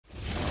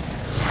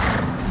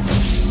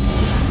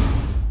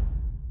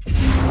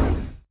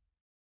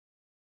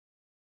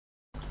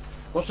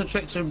What's the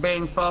trick to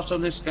being fast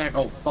on this game?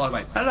 Oh, by the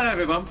way, hello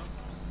everyone.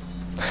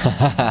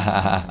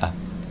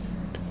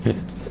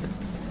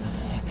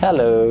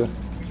 Hello.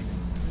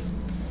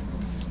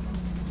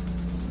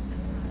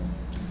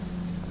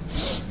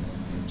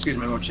 Excuse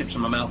me, more chips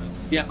in my mouth.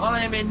 Yeah,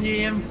 I am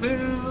Indian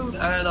food,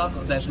 and I've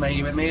got Des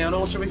Maggie with me, and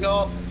also we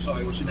got...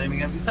 Sorry, what's your name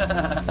again?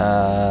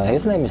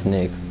 His name is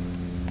Nick.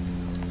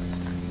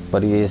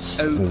 But he is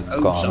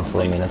gone something.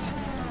 for a minute.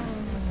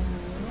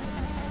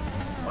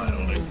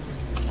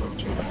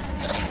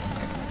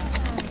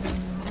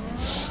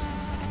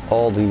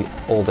 All the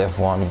old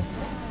F1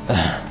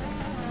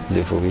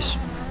 liveries.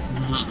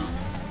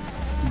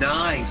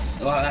 Nice.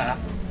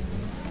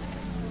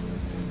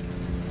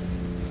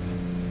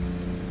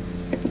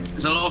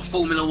 There's a lot of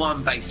Formula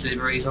 1 based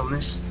liveries on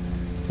this.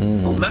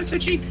 Oh,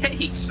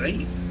 MotoGP,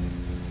 sweet.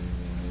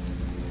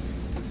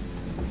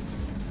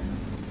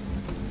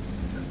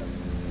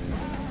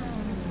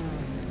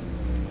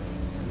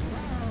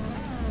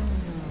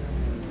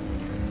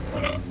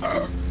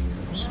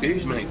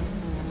 Excuse me.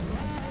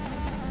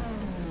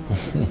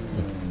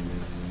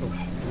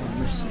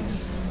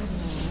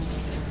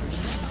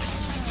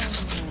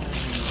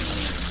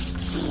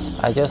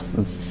 I just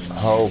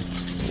hope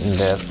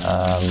that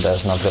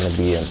there's not gonna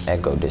be an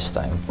echo this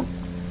time,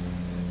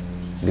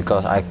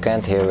 because I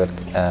can't hear it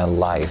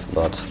live,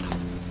 but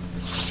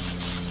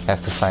I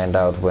have to find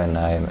out when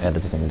I'm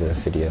editing the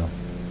video.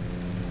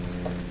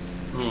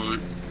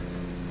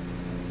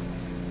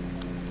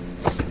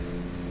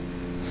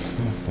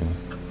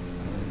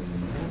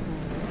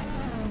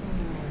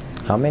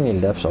 How many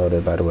laps are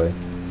there, by the way?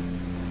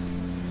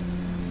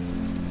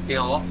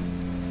 Yeah, what?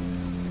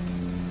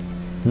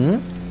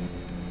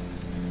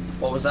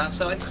 What was that,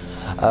 sorry?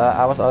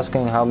 I was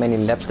asking how many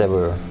laps there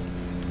were.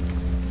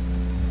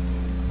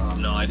 I have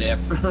no idea.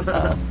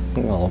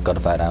 Well,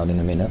 gotta find out in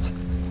a minute.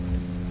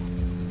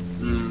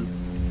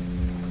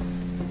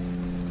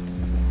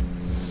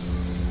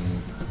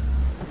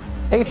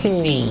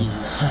 18.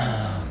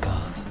 Oh,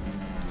 God.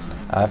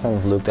 I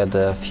haven't looked at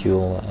the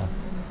fuel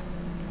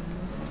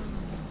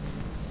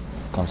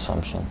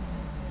consumption.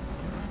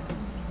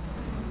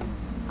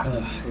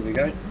 Here we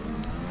go.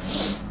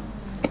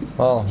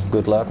 Well,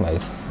 good luck,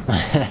 mate.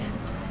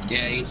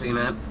 Yeah, easy,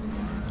 man.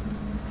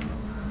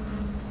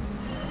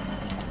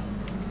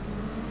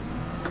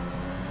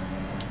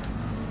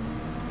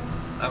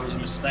 That was a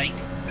mistake.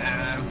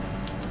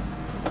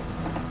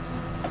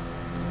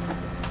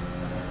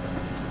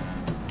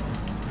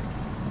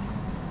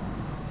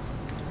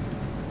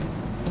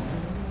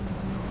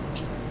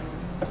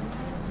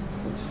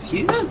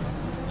 Phew!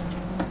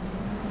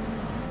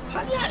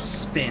 How did that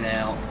spin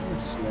out?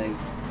 Honestly.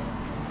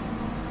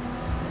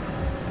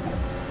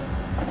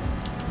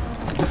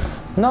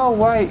 No,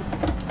 why?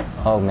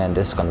 Oh man,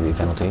 this is gonna be a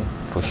penalty,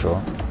 for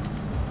sure.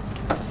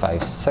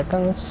 5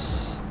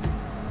 seconds.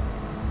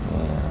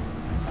 Yeah.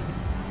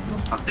 Where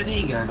the fuck did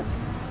he go?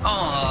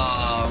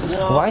 Oh,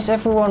 what? Why is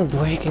everyone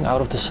breaking out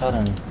of the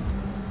sudden?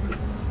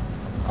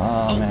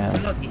 Oh man.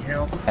 Bloody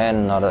hell. And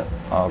another.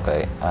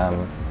 Okay,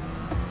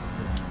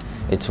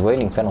 it's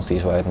raining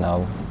penalties right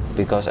now,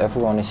 because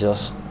everyone is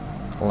just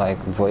like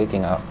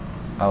breaking out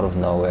of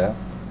nowhere.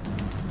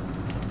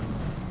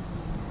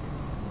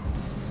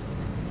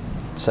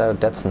 So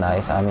that's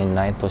nice. I'm in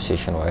 9th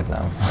position right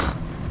now.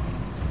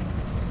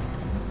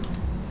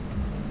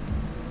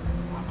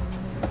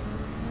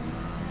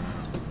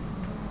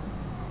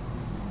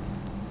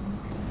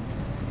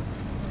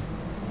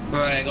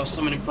 Right, I got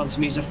someone in front of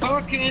me who's a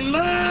fucking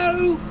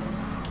low!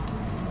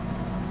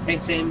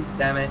 Hit him,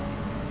 damn it.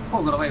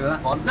 Oh, I got away with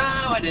that one. No,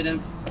 I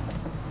didn't.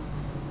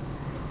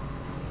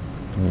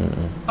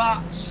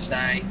 Fuck's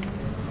sake.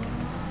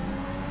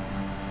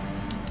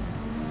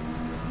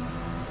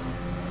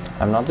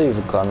 I'm not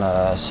even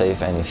gonna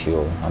save any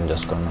fuel. I'm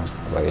just gonna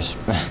race.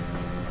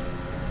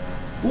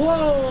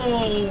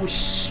 Whoa,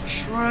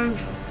 stroke.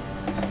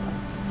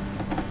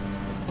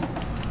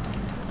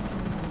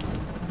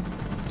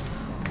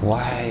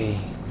 Why?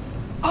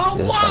 Oh,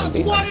 This is gonna what?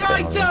 be What my did I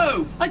penalty.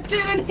 do? I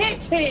didn't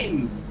hit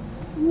him!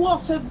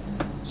 What a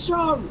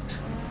joke!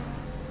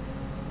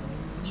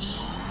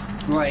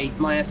 Great,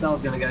 my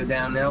SL's gonna go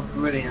down now.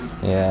 Brilliant.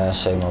 Yeah,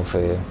 same over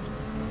here.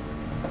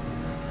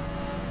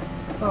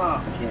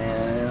 Fuck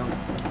yeah.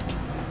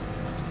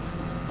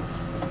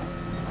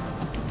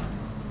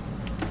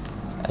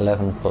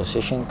 11th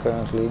position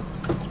currently.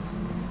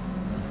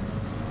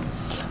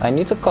 I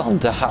need to calm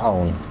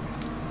down.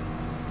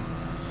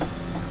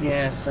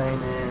 Yeah, same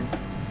here.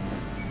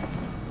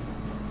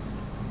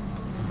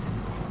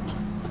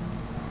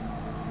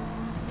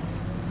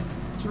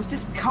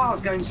 This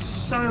car's going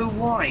so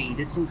wide,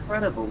 it's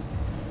incredible.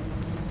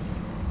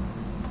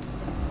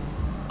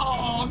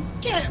 Oh,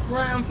 get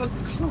round for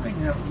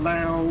crying out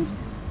loud.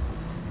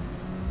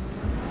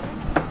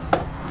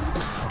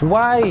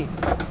 Why?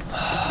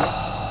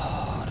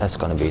 That's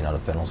gonna be another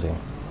penalty.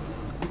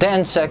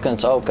 10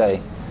 seconds,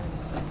 okay.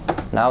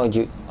 Now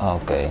you...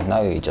 Okay,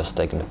 now you're just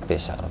taking the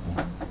piss out of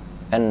me.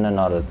 And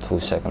another 2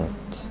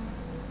 seconds.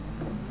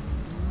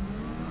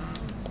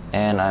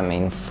 And I'm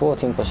in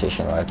 14th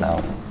position right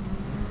now.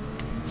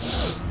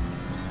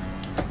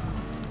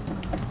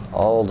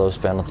 All those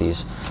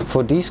penalties.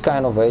 For these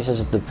kind of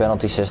races, the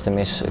penalty system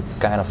is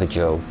kind of a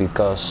joke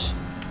because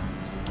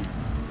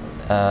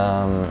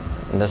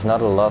there's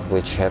not a lot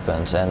which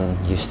happens, and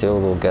you still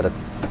will get a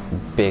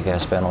big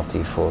ass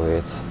penalty for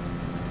it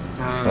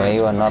when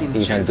you are not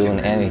even doing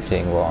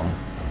anything wrong.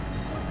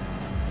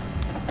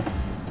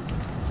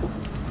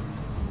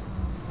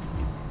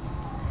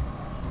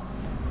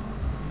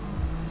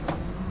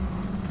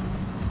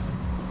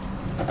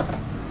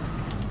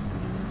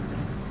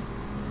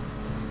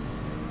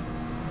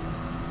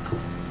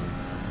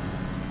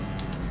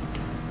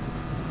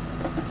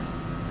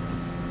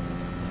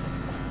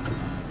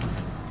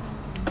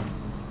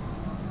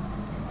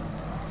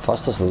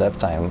 Fastest lap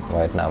time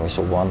right now is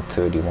a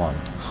 1:31.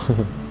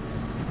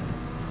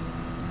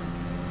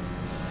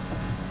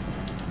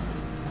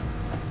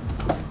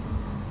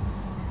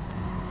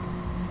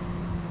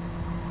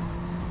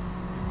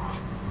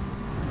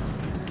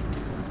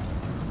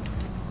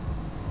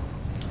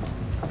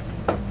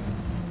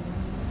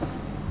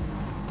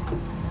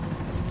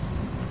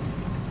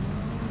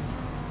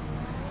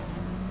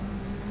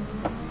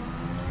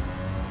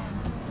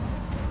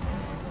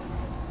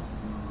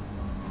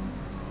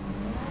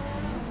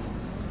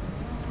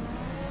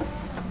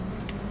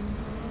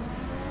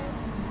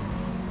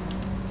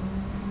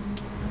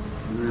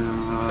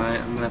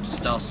 I'm gonna have to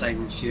start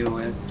saving fuel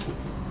here.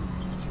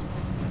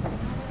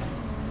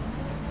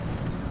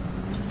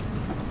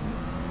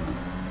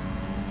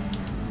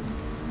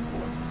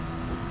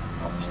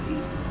 Oh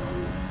please.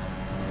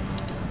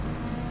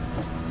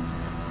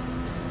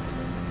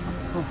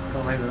 Oh,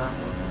 got away with that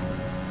one.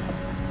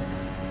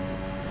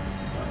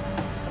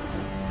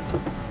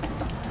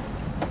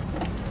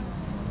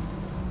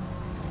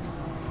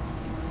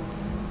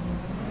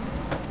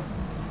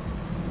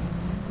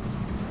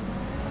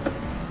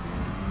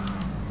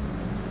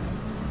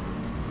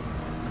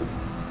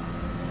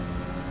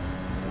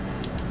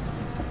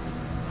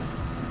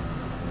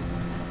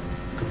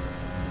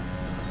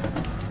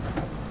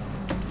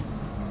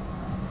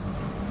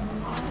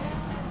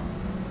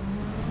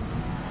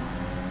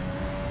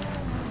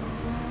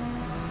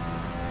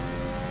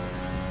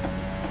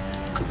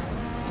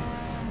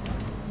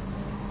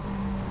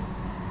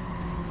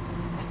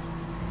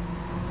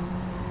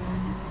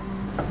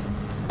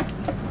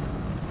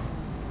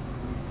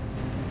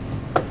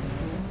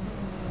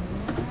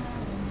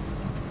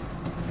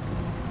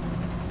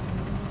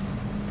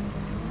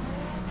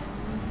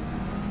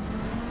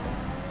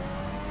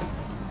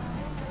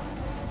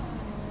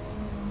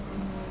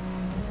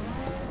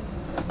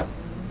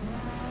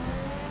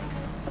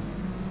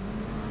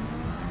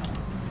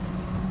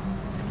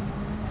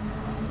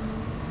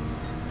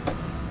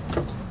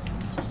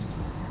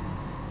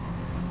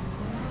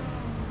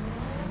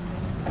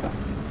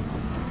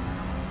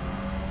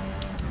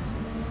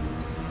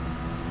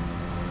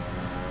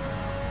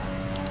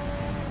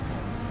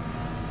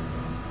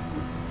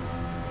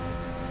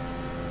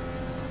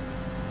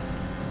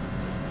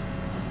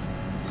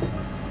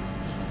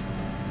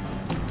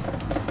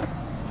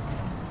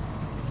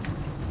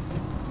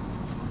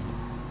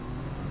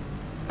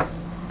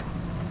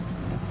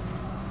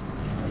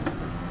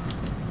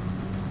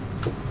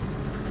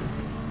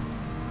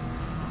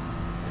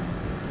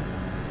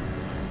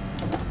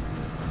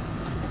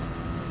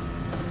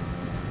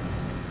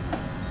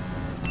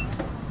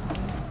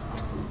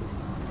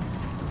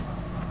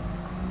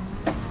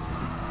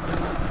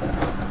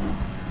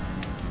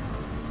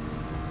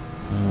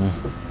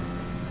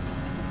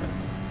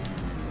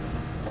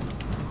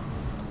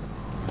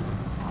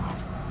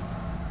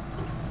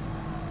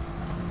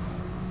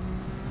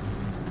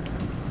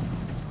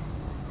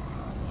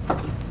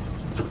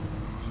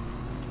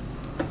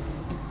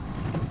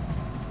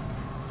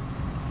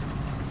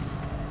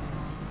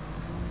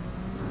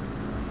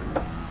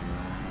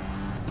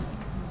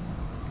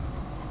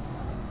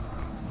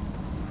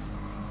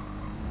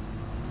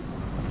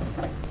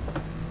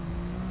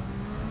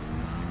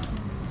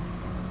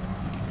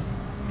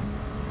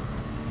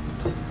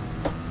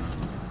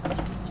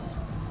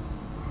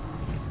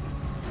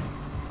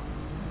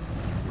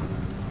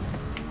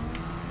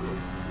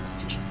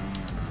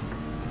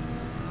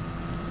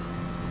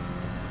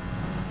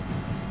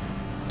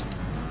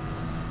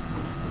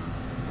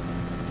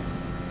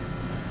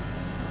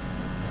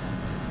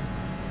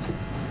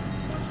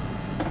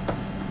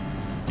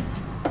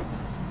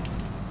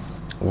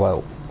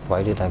 Wow,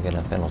 why did I get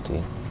a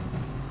penalty?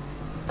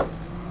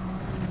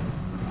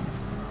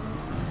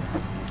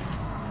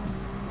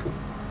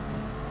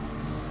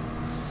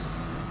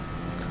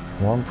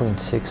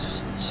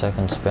 .6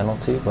 seconds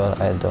penalty,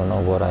 but I don't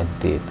know what I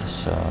did,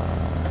 so...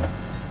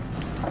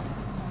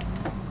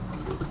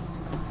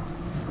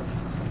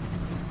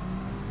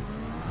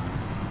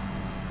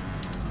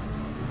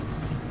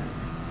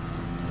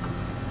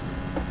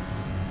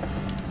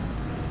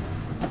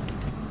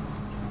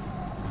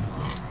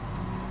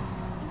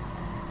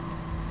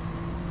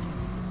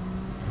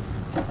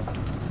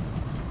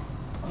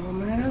 Oh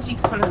man, how's he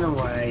pulling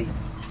away?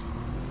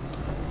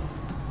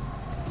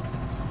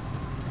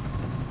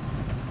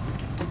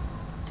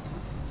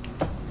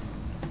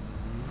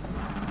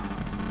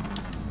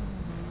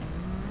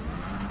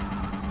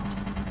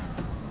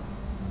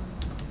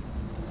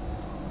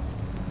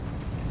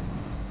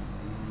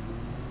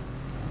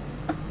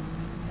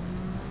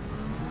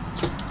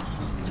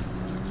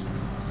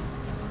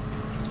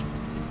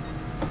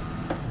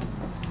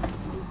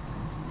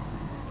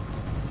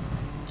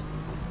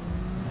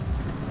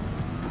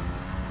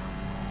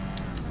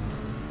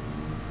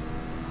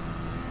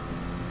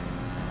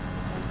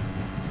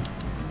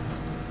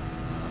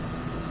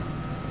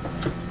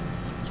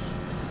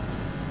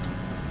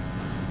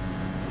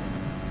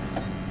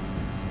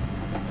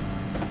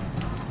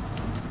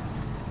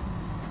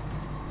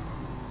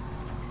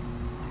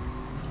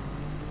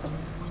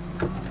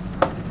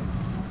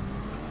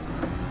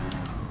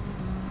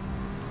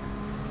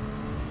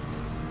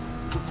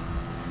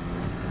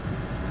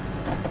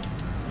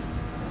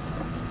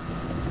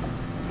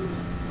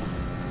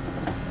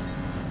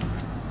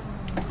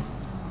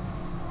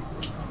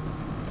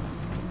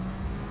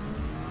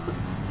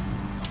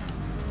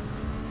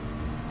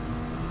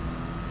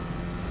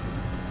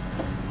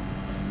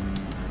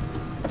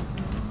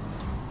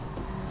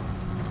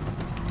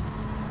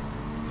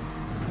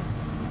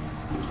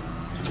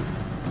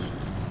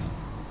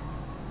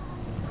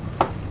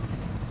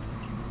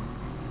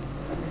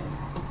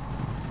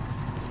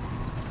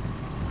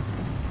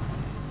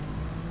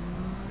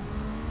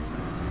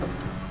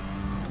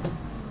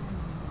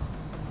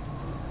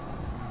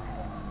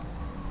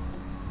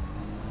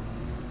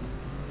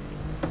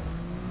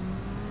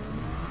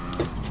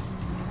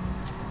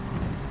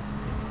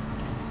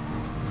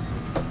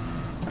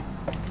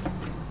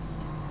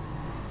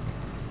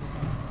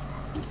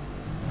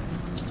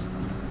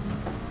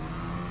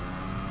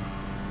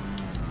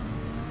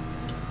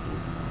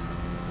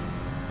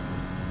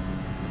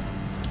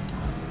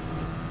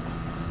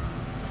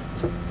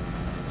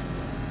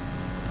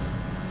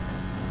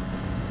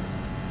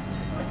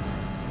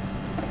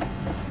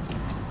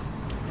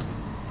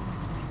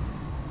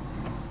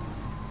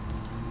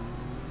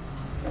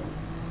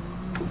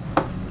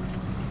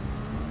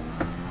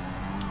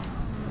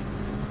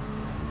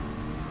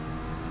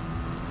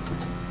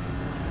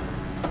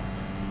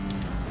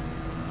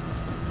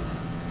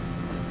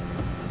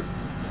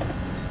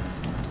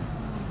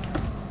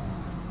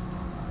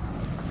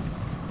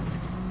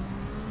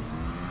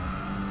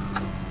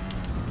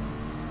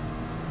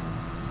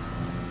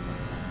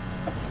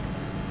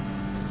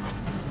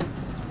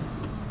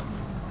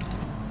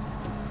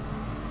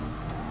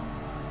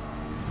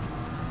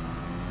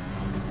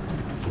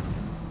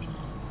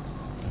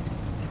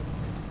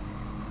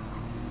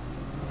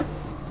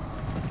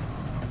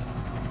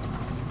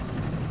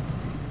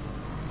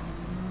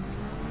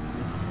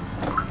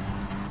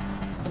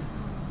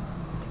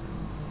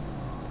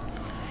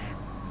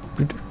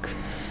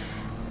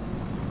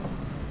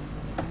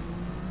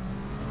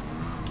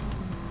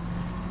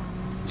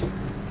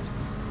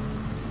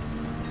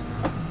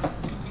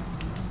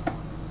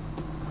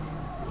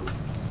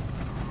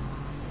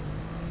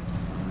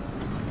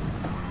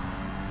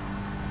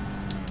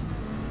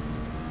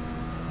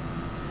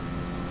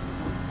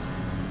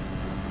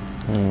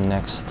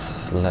 Next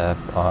lap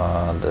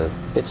are the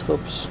pit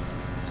stops.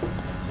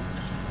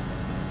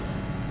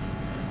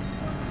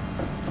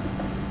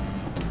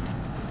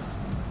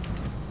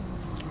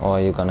 Or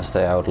are you gonna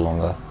stay out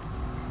longer?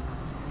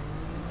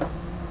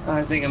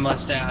 I think I might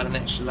stay out an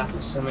extra lap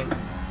or something.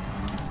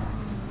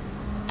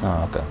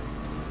 Oh, okay.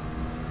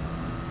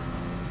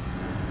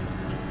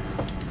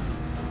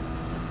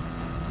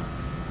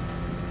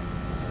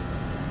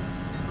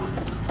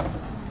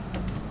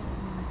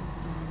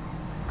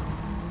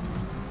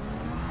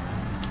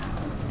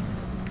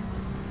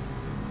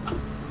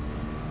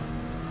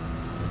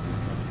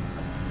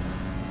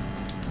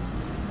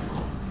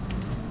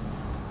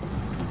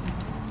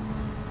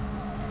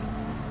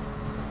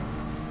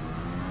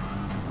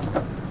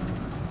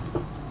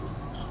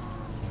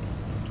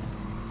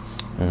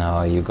 Now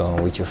are you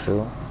going with your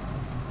fuel?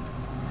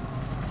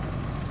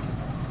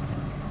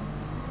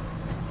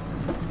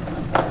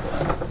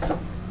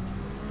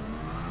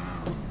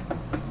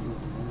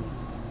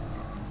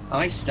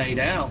 I stayed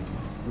out.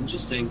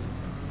 Interesting.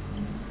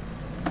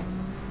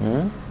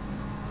 Hmm?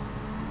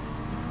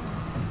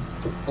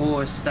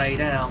 Or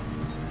stayed out.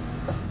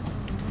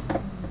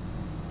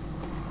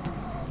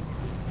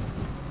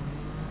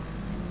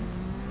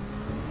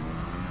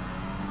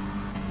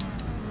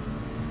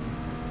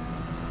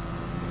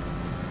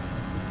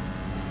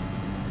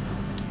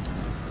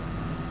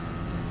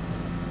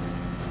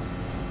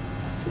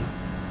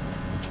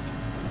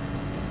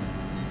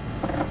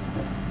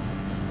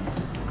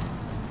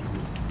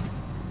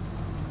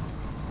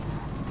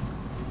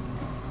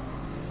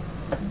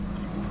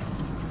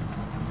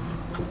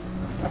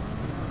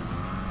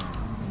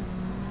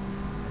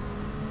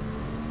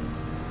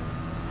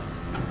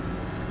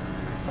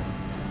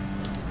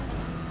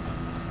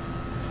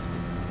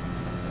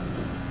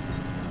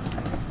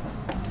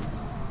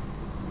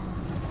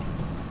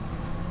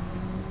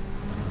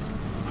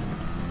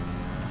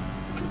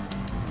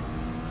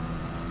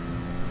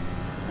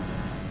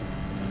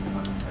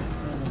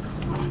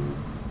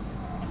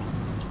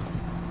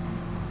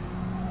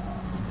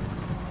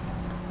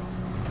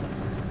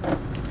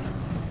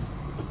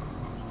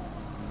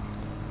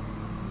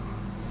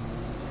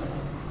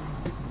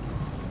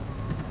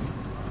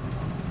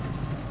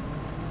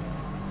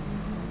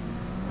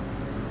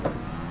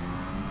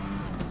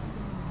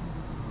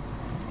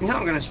 He's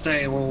not going to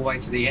stay all the way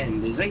to the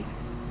end, is he?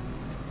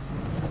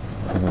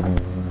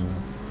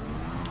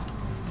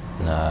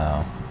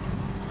 No.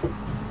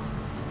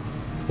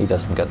 He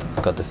doesn't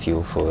got the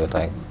fuel for it,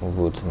 I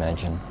would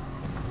imagine.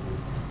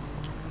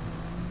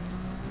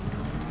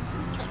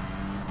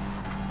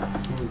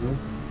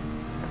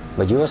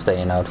 But you are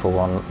staying out for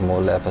one more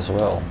lap as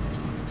well.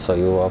 So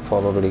you are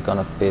probably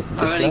gonna pit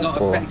this I've only lap,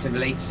 got or?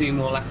 effectively 2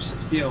 more laps of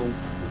fuel.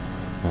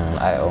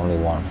 I only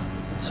one.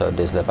 So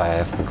this lap I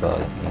have to go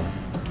in.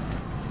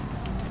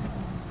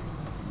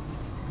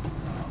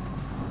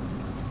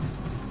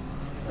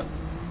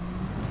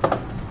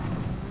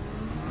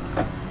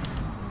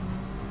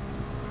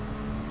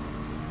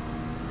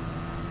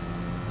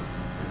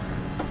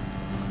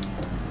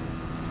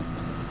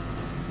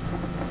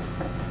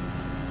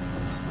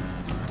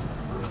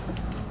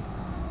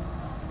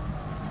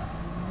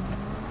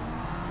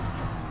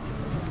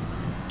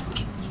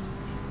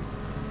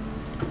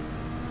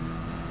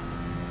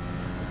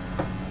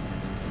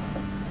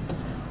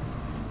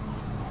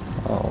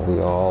 Oh, we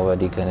are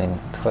already getting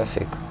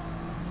traffic.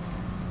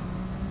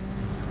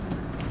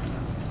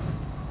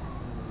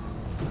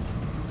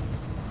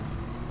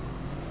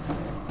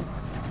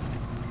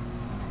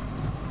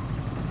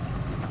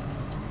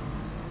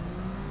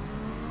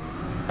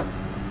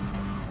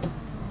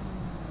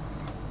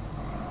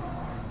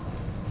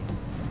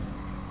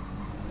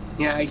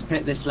 Yeah, he's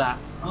pit this lap.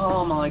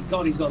 Oh my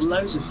god, he's got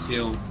loads of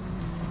fuel.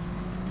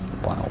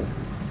 Wow.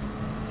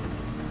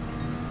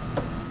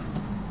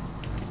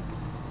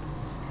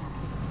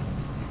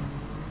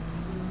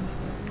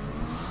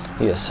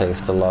 He has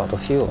saved a lot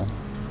of fuel.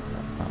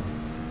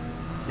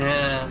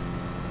 Yeah.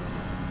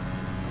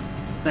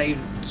 Saved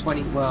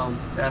 20, well,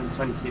 down to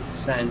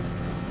 22%.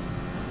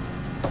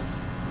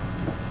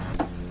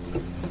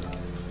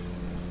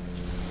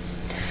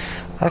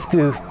 I have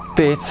to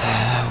pit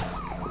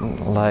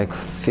like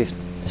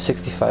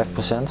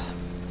 65%.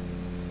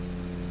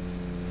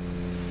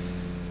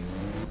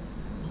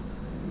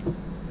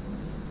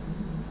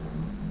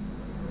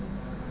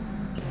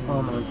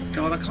 Oh my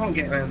god, I can't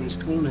get around these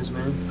corners,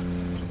 man.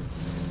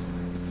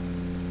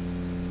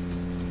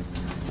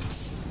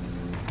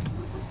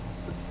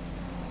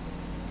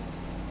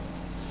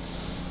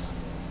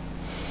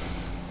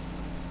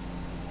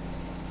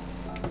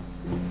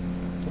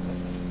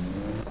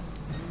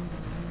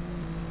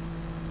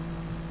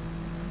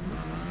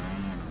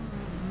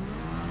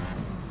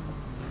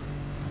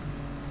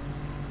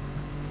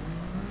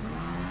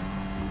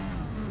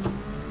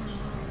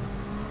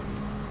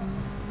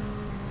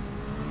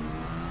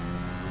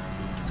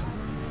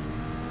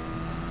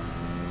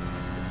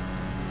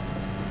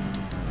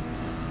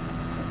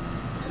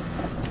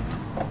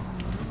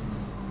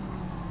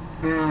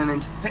 And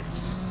into the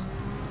pits.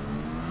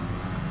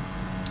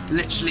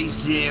 Literally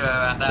 0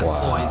 at that point.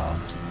 Wow.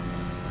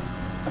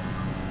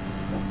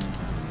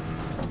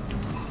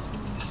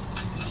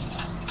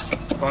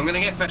 Well, I'm going to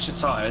get fresher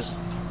tyres.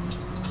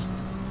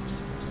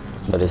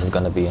 But is it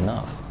gonna be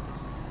enough?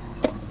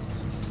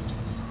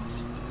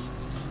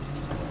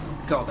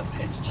 God, the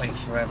pits take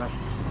forever.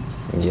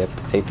 Yep,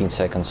 18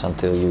 seconds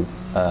until you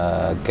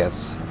get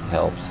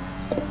helped.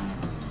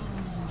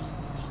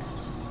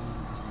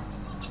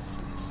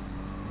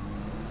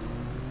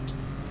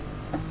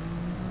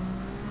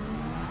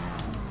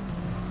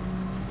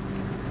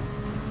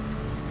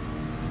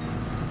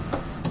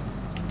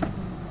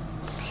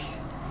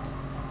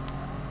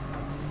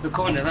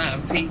 According to that,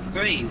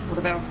 P3. What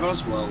about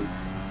Roswell?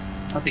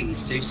 I think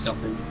he's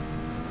 2-stopping.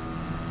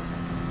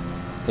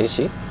 Is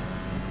he?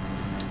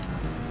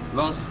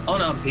 Ros, oh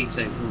no,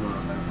 P2.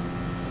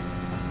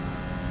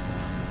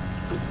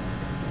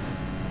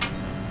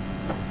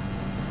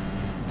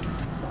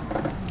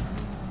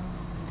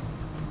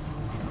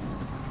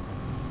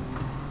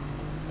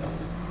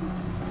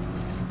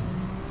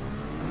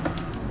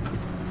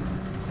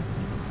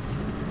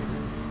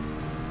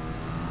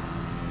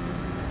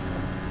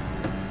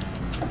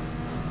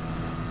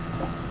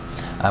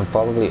 I'm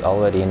probably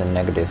already in the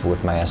negative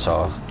with my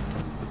SR.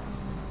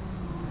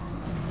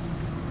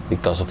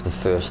 Because of the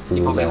first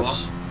 2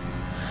 laps.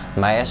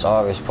 My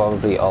SR is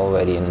probably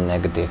already in the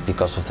negative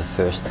because of the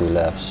first 2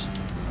 laps.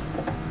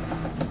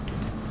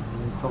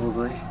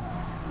 Probably.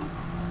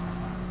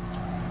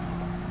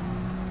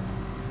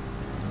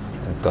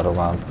 I've got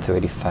around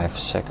 35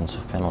 seconds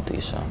of penalty,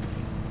 so...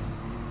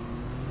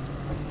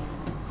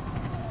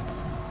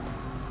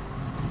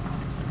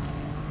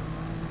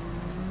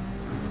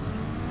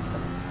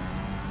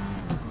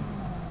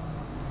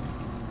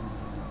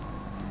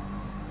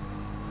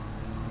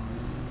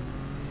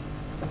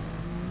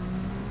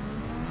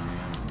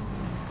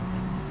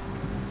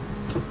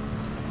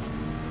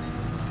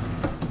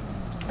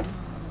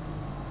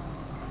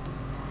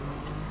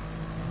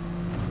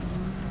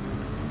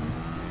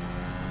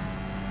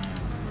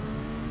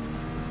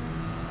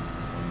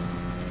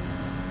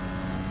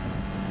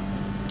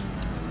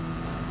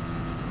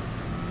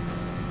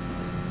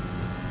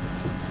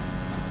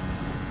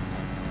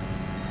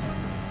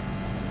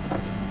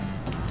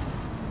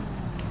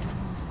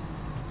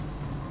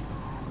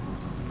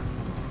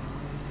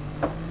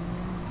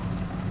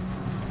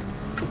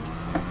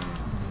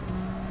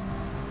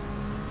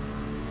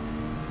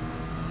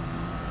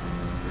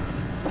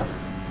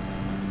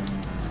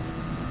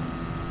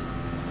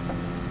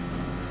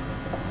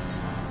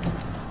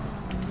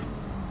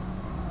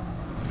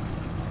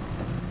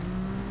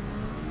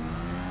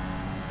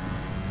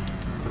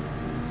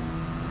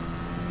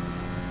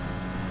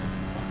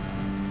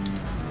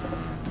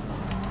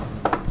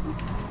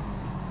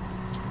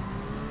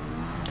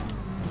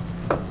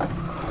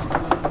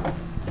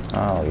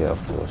 Oh yeah,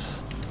 of course.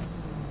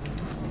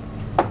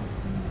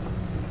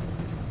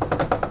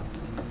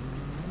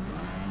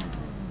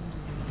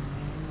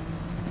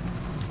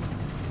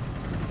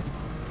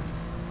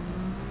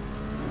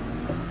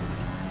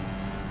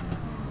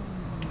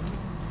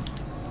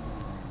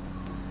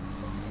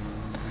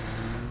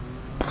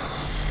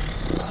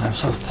 I'm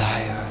so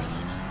tired.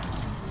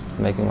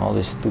 Making all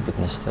these stupid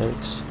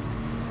mistakes.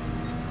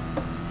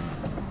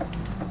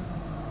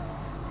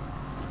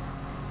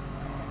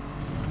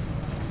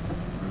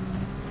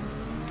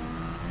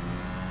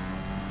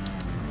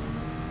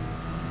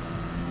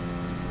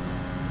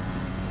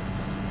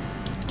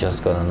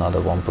 Just got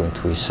another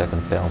 1.3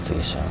 second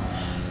penalty, so...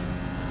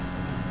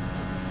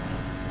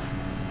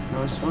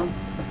 Nice one.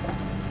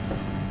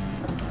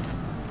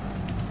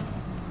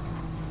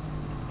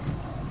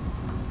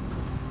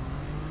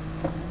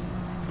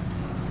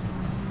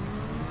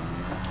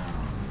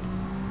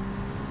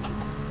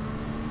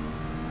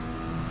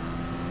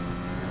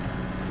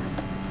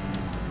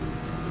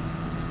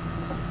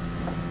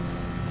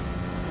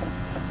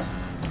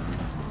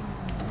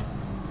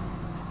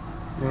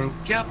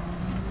 Yep.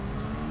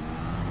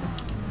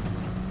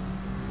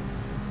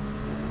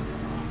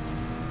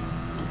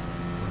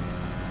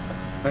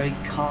 Very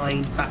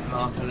kind back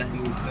marker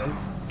letting me through.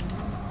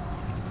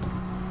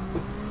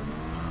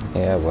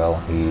 Yeah, well,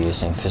 he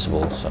is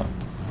invisible, so...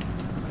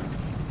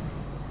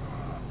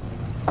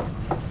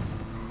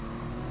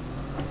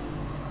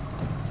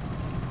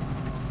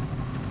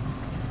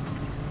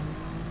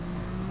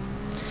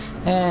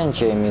 And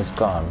Jamie's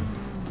gone.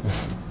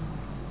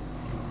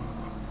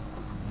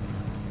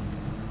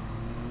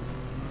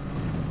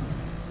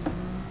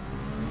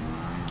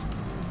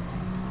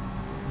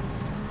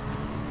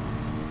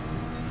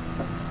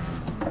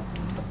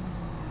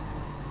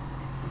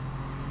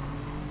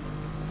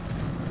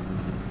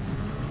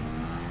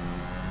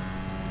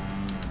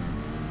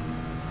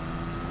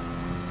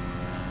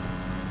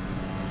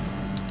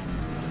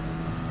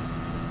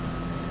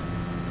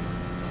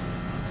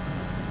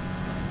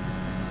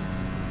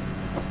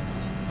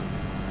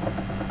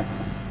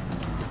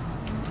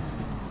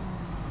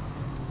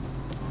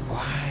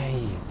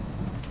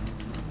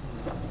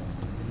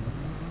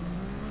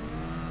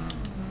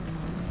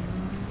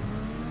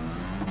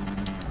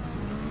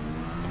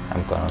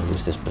 gonna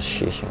lose this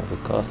position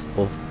because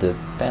of the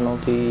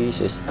penalty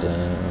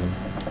system.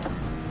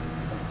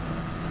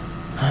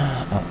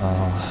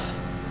 Uh-oh.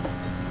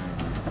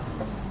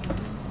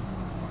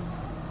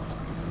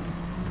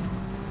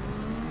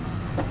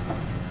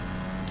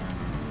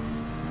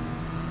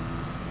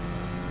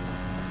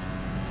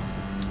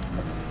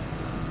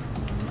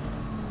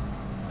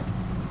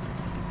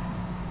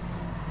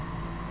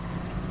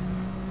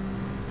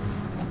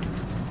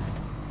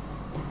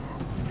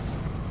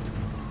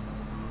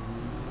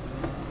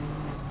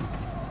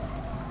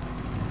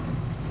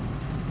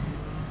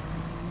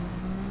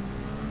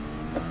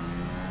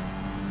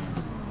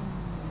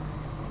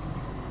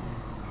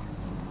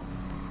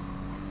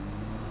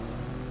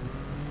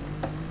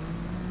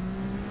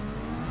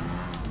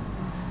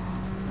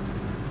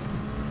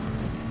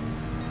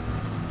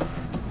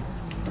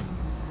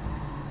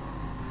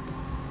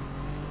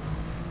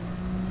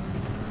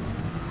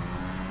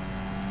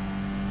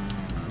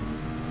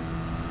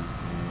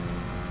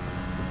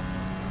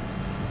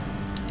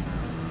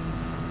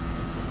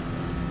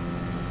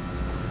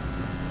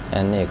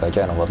 En Nick, had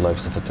jij nog wat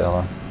leuks te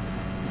vertellen?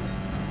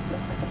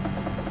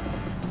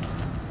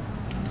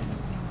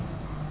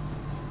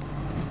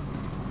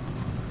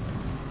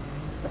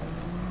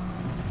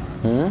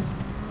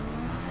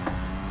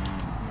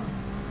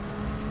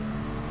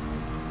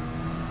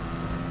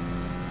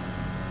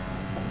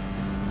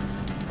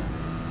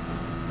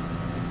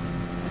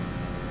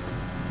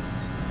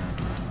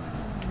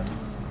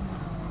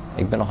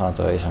 Ik ben nog aan het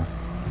racen.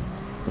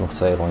 Nog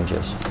 2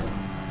 rondjes.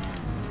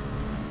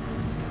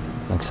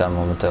 Ik sta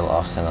momenteel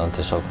 8 en dat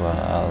is ook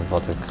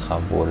wat ik ga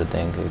worden,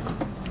 denk ik.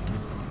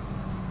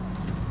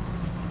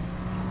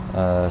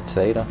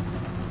 Tweede.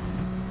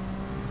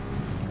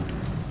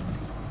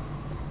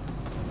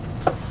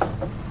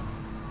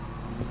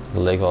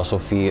 Het leek wel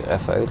alsof hij er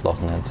even uit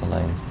lag net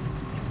alleen.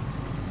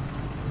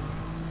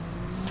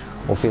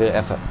 Of hij er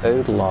even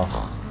uit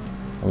lag.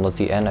 Omdat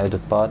hij en uit de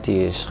party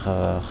is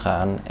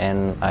gegaan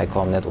en hij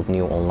kwam net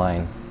opnieuw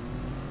online.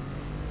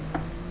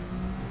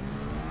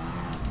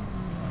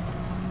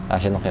 Hij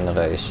zit nog in de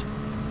race.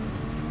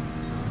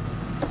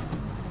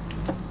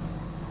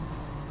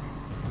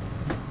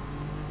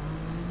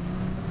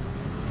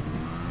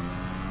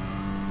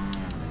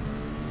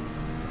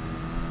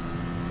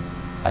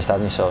 Hij staat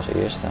nu zelfs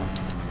eerste.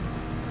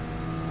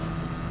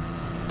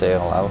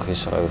 Interlagos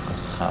is eruit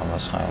gegaan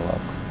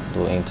waarschijnlijk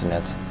door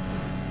internet.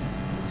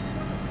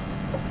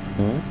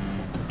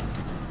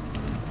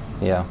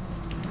 Ja.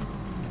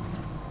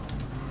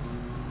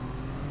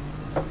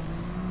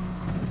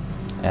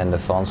 En de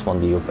Fransman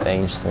die op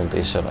 1 stond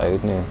is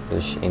eruit nu,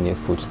 dus Indian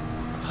Food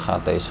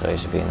gaat deze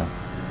race winnen.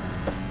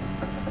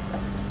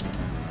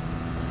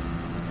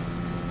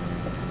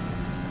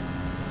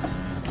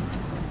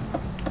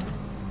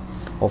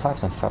 Of hij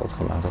heeft een fout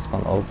gemaakt, dat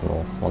kan ook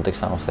nog, want ik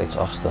sta nog steeds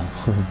 8e.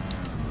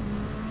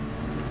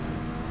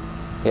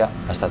 Ja,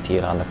 hij staat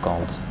hier aan de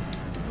kant.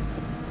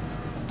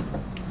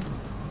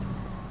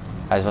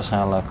 Hij is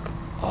waarschijnlijk...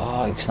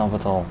 Oh, ik snap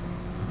het al.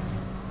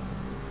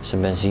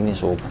 Zijn benzine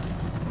is op.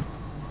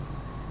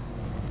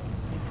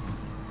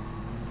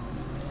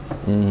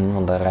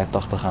 Want hij rijdt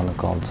 80 aan de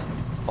kant.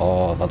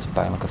 Oh, wat een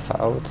pijnlijke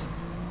fout.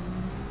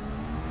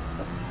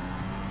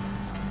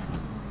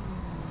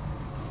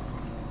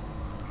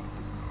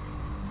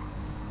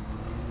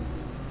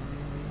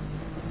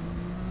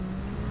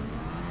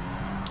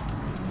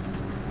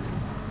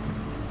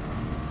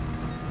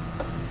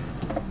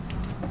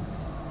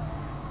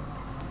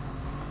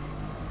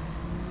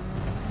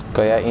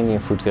 Kan jij Indian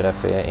Food weer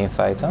even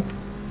inviten?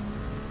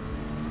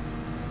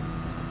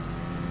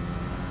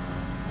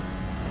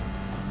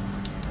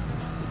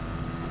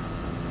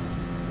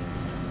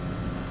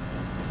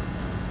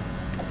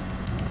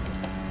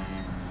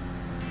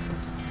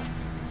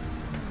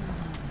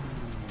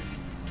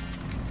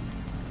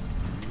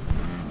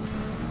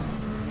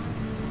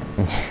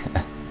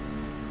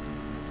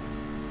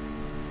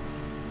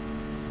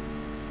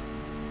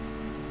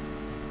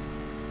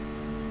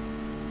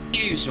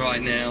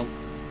 Right now.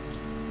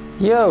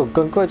 Yo,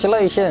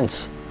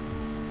 congratulations!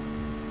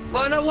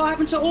 Well, no, what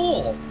happened to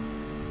Orr?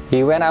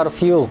 He ran out of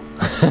fuel.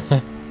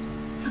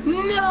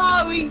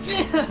 No, he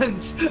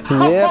didn't!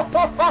 Yep.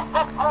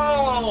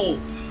 Oh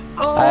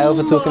I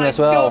overtook him as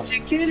well. God,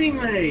 you're kidding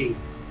me!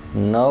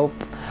 Nope.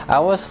 I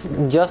was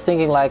just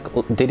thinking like,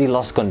 did he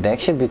lost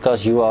connection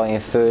because you are in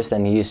first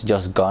and he's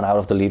just gone out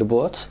of the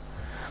leaderboards?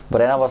 But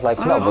then I was like,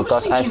 no,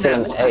 because I'm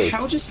still in 8th. What the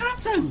hell just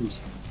happened?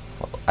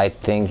 I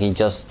think he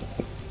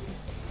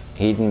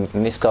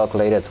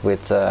miscalculated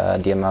with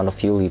the amount of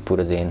fuel he put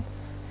it in,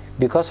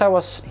 because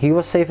he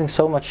was saving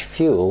so much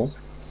fuel.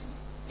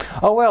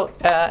 Oh well,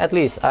 at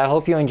least I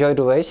hope you enjoyed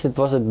the race. It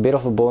was a bit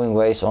of a boring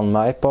race on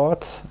my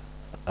part.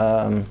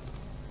 And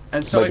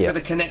sorry yeah. for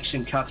the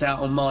connection cut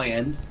out on my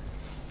end.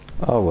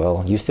 Oh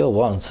well, you still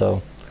won,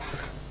 so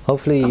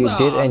hopefully you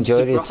did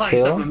enjoy it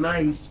still. I'm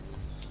amazed.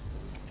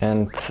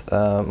 And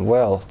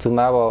well,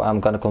 tomorrow I'm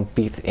gonna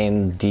compete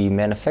in the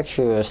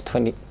manufacturer's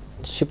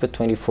Super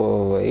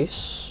 24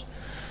 race.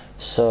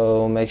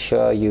 So make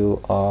sure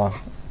you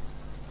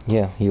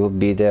Yeah, you'll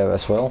be there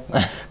as well.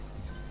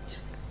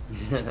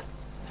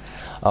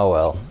 Oh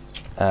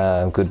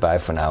well. Goodbye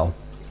for now.